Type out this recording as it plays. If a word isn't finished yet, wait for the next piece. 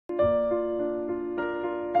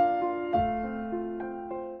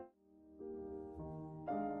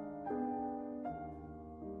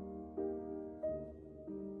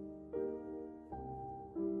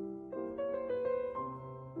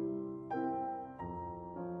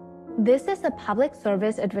This is a public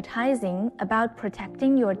service advertising about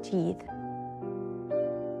protecting your teeth.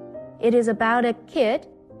 It is about a kid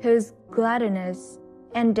who's gluttonous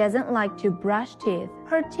and doesn't like to brush teeth.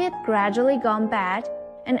 Her teeth gradually gone bad,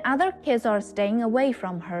 and other kids are staying away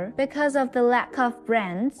from her. Because of the lack of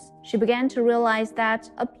brands, she began to realize that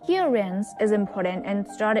appearance is important and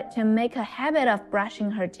started to make a habit of brushing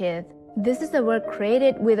her teeth. This is a work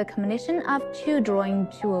created with a combination of two drawing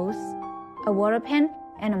tools, a water pen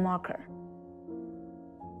and a marker.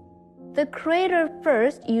 The creator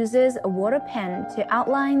first uses a water pen to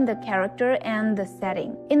outline the character and the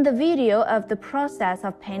setting. In the video of the process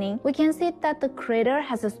of painting, we can see that the creator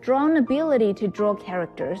has a strong ability to draw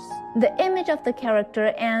characters. The image of the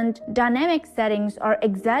character and dynamic settings are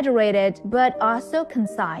exaggerated but also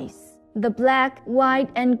concise. The black, white,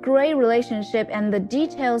 and gray relationship and the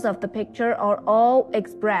details of the picture are all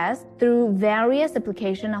expressed through various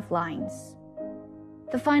application of lines.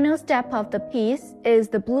 The final step of the piece is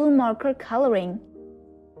the blue marker coloring.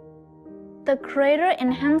 The creator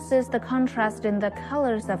enhances the contrast in the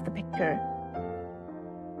colors of the picture.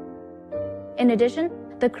 In addition,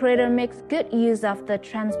 the creator makes good use of the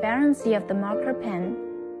transparency of the marker pen.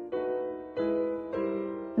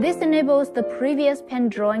 This enables the previous pen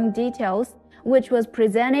drawing details, which was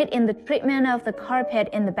presented in the treatment of the carpet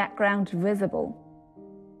in the background, visible.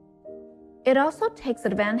 It also takes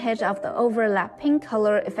advantage of the overlapping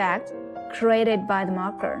color effect created by the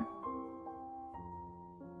marker.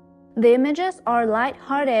 The images are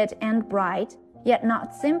light-hearted and bright, yet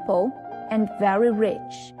not simple, and very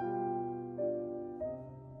rich.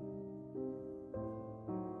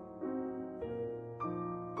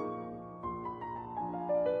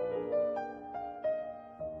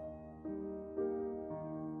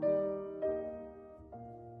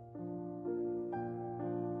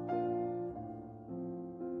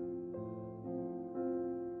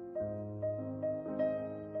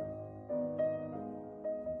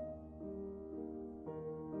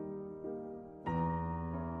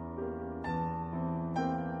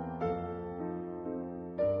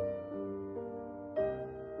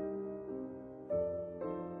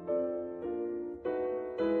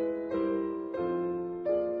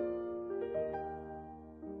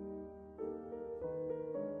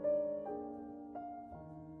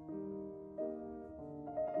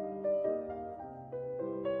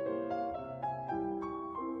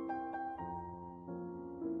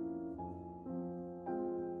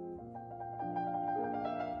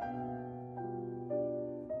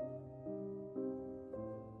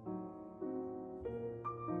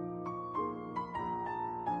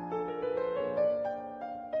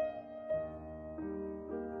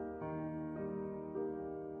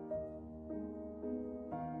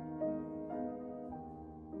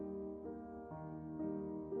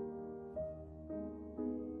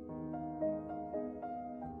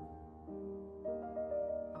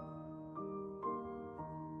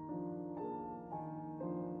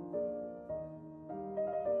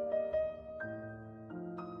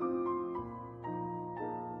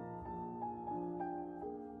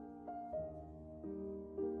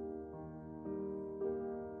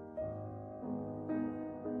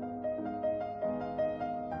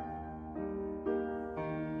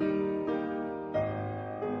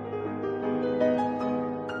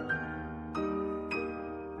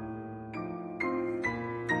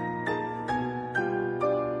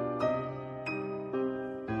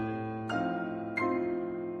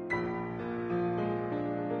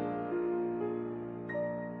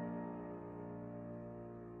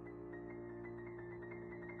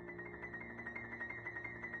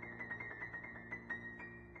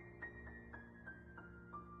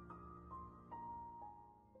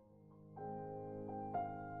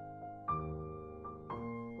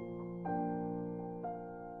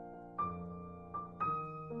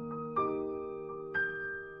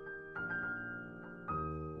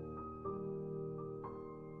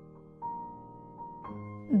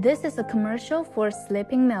 This is a commercial for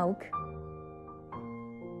Sleeping Milk.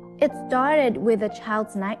 It started with a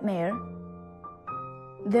child's nightmare.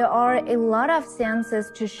 There are a lot of seances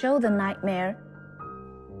to show the nightmare.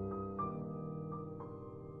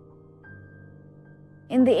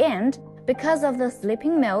 In the end, because of the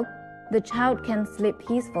sleeping milk, the child can sleep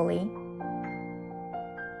peacefully.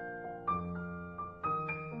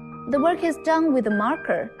 The work is done with a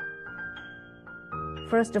marker.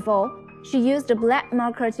 First of all, she used a black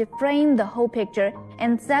marker to frame the whole picture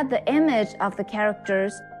and set the image of the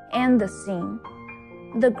characters and the scene.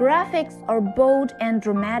 The graphics are bold and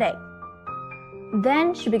dramatic.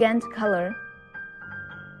 Then she began to color.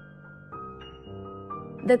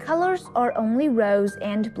 The colors are only rose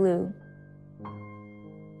and blue.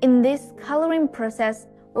 In this coloring process,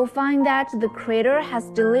 we'll find that the creator has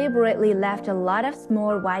deliberately left a lot of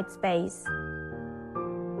small white space,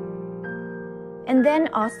 and then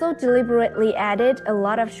also deliberately added a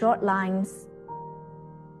lot of short lines.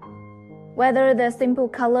 Whether the simple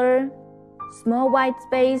color, small white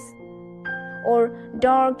space, or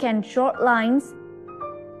dark and short lines,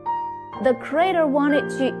 the creator wanted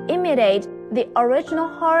to imitate the original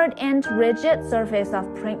hard and rigid surface of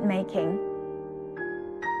printmaking.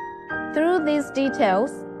 Through these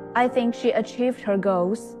details, I think she achieved her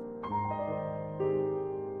goals.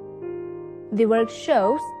 The work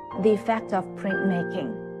shows the effect of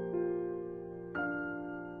printmaking.